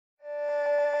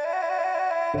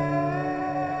អ្ន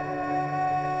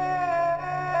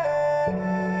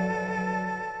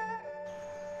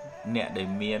កដែល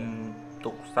មាន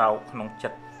ទុកសោកក្នុងចិ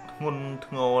ត្តធ្ងន់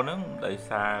ធ្ងរហ្នឹងដោយ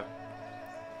សារ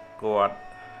គាត់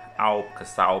អោបក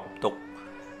សោបទុក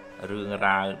រឿង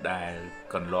រ៉ាវដែល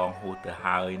កន្លងហួសទៅ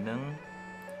ហើយហ្នឹង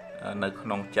នៅក្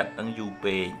នុងចិត្តហ្នឹងយូរ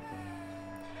ពេក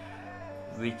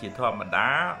វាជាធម្មតា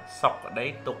សក់ក្តី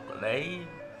ទុកក្តី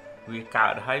វាកើ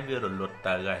តហើយវារលត់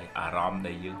ទៅហើយអារម្មណ៍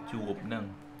ដែលយើងជួបហ្នឹង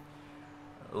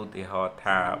ឧទាហរណ៍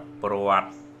ថាព្រាត់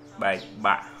បែក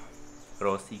បាក់រ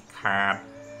ស់ស៊ីខាត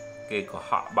គេកុ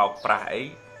ហកបោកប្រាស់អី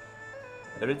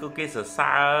ឬក៏គេសរ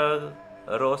សើ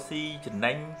ររស់ស៊ីចំ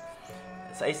ណេញ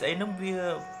ស្អីហ្នឹងវា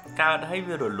កើតហើយ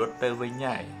វារលត់ទៅវិញ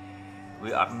ហើយ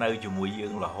វាអត់នៅជាមួយយើ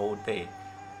ងរហូតទេ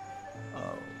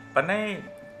ប៉ុន្តែ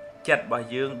ចិត្តរបស់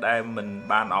យើងដែលមិន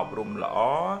បានអប់រំល្អ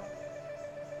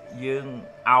យើង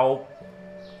អោប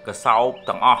កសោប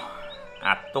ទាំងអស់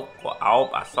អាទុកក៏អោប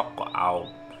អាសក់ក៏អោប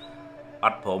អ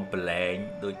ត់ព្រមប្រឡែង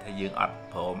ដូចថាយើងអត់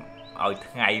ព្រមឲ្យ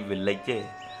ថ្ងៃវាលិចទេ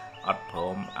អត់ព្រ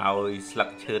មឲ្យស្លឹក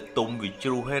ឈើទុំវាជ្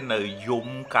រុះទេនៅយំ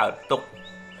កើតទុក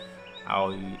ឲ្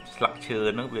យស្លឹកឈើ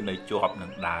ហ្នឹងវានៅជាប់នឹ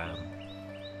ងដើម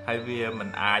ហើយវាមិន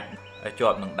អាចជា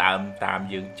ប់នឹងដើមតាម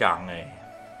យើងចង់ទេ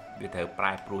វាត្រូវប្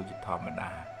រែប្រួលជាធម្ម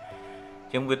តាអ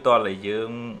ញ្ចឹងវាតតែយើ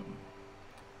ង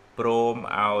ព្រម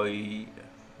ឲ្យ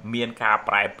មានការ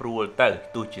ប្រែប្រួលទៅ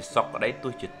ទោះជាសុខក្តី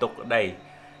ទោះជាទុក្ខក្តី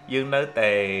យើងនៅ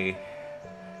តែ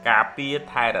ការពារ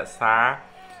ថែរក្សា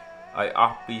ឲ្យអ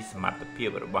ស់ពីសមត្ថភាព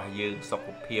របស់យើងសុខ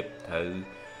ភាពត្រូវ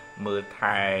មើល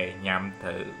ថែញ៉ាំត្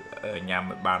រូវញ៉ាំ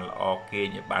ឲ្យបានល្អគេង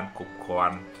ឲ្យបានគ្រប់គ្រា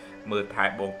ន់មើលថែ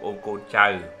បងប្អូនកូនចៅ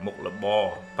មុខរបរ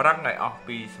ប្រឹងឲ្យអស់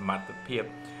ពីសមត្ថភាព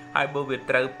ហើយបើវា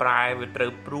ត្រូវប្រែវាត្រូ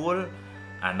វព្រួល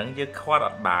អានឹងយើងខ្វាត់អ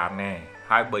ត់បានទេ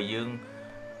ហើយបើយើង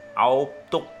អោប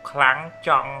ទុកខ្លាំងច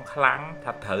ង់ខ្លាំង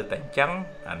ថាត្រូវតែអញ្ចឹង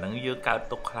អានឹងយើងកើត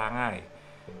ទុកខ្លាំងហើយ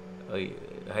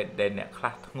ហើយដែលអ្នកខ្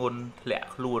លះធ្ងន់ធ្លាក់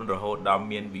ខ្លួនរហូតដល់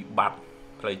មានវិបត្តិ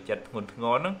ផ្លូវចិត្តធ្ងន់ធ្ង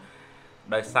រហ្នឹង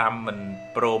ដោយសារមិន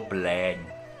ព្រមប្រឡែង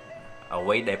អ្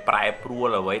វីដែលប្រែប្រួល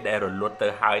អ្វីដែលរលត់ទៅ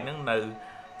ហើយហ្នឹងនៅ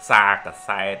សារក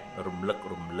សែតរំលឹក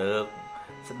រំលើក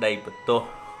ស្ដីបន្ទោស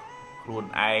ខ្លួន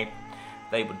ឯង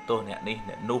ស្ដីបន្ទោសអ្នកនេះ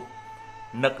អ្នកនោះ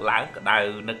នឹកឡើងក្តៅ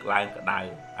នឹកឡើងក្តៅ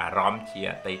អារម្មណ៍ជា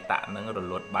អតីតហ្នឹងរ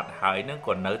លត់បាត់ហើយហ្នឹង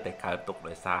ក៏នៅតែកើតទុក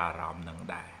ដោយសារអារម្មណ៍ហ្នឹង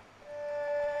ដែរ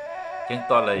ចឹង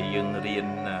តើយើងរៀន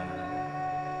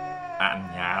អនុ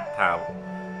ញ្ញាតថា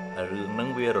រឿងហ្នឹង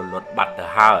វារលត់បាត់ទៅ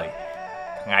ហើយ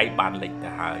ថ្ងៃបានលិចទៅ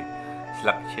ហើយស្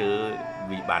លឹកឈើ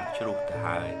វាបានជ្រុះទៅ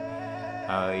ហើ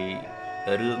យ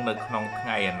រឿងនៅក្នុងថ្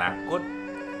ងៃអនាគត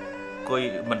គួយ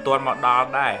មិនទាន់មកដល់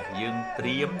ដែរយើងត្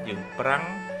រៀមយើងប្រឹង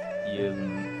យើង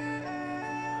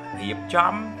រៀប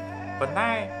ចំប៉ុន្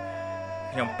តែ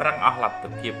ខ្ញុំប្រឹងអស់លទ្ធ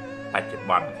ភាពបច្ចុប្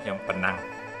បន្នខ្ញុំប៉ុណ្ណឹង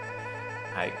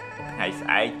ហើយថ្ងៃស្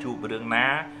អែកជួបរឿងណា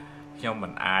ខ្ញុំមិ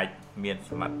នអាចមាន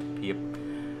សមត្ថភាព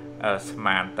ស្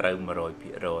មានត្រូវ 100%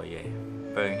 ទេ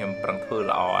ពេលខ្ញុំប្រឹងធ្វើ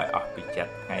ល្អឲ្យអស់ពីចិត្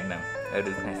តថ្ងៃហ្នឹងហើយ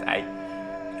ឬថ្ងៃស្អែក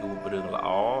ជួបរឿងល្អ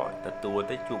ទទួល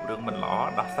ទៅជួបរឿងមិនល្អ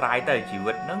ដោះស្រាយទៅជី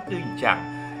វិតហ្នឹងគឺអញ្ចឹង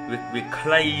វាខ្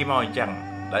លីមកអញ្ចឹង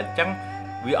ដល់អញ្ចឹង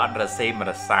វាអត់រសេម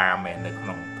រសាមែននៅក្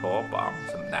នុងធម៌ព្រះអង្គ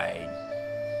សម្ដែង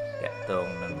តាក់ទង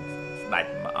នឹងស្ដេច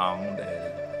មួយអង្គដែល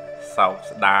សោក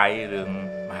ស្ដាយរឿង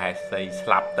មហេសីស្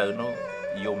លាប់ទៅនោះ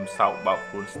យំសោកបោក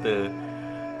ខ្លួនស្ទើរ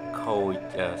ខូច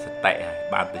សតិហើយ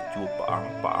បានទៅជួបព្រះអង្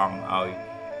គឲ្យ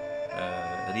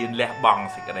រៀនលះបង់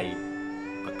សេចក្តី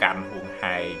ប្រកាន់ហួង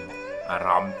ហែងអារ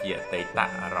ម្មណ៍ជាអតីត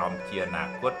អារម្មណ៍ជាអនា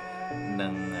គតនិ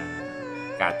ង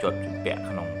ការជាប់ជំពាក់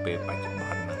ក្នុងពេលបច្ចុប្ប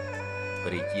ន្នហ្នឹងព្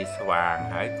រះរាជាស្វាង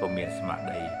ហើយក៏មានស្មារ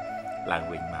តីឡើង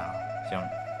វិញមកអញ្ចឹង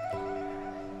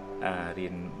រៀ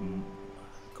ន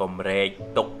កុំរែក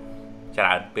ទុកច្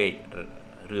រើនពេក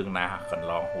រឿងណាកន្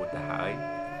លងហួសទៅហើយ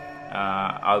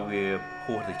ឲ្យវា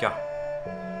ហួសទៅចោះ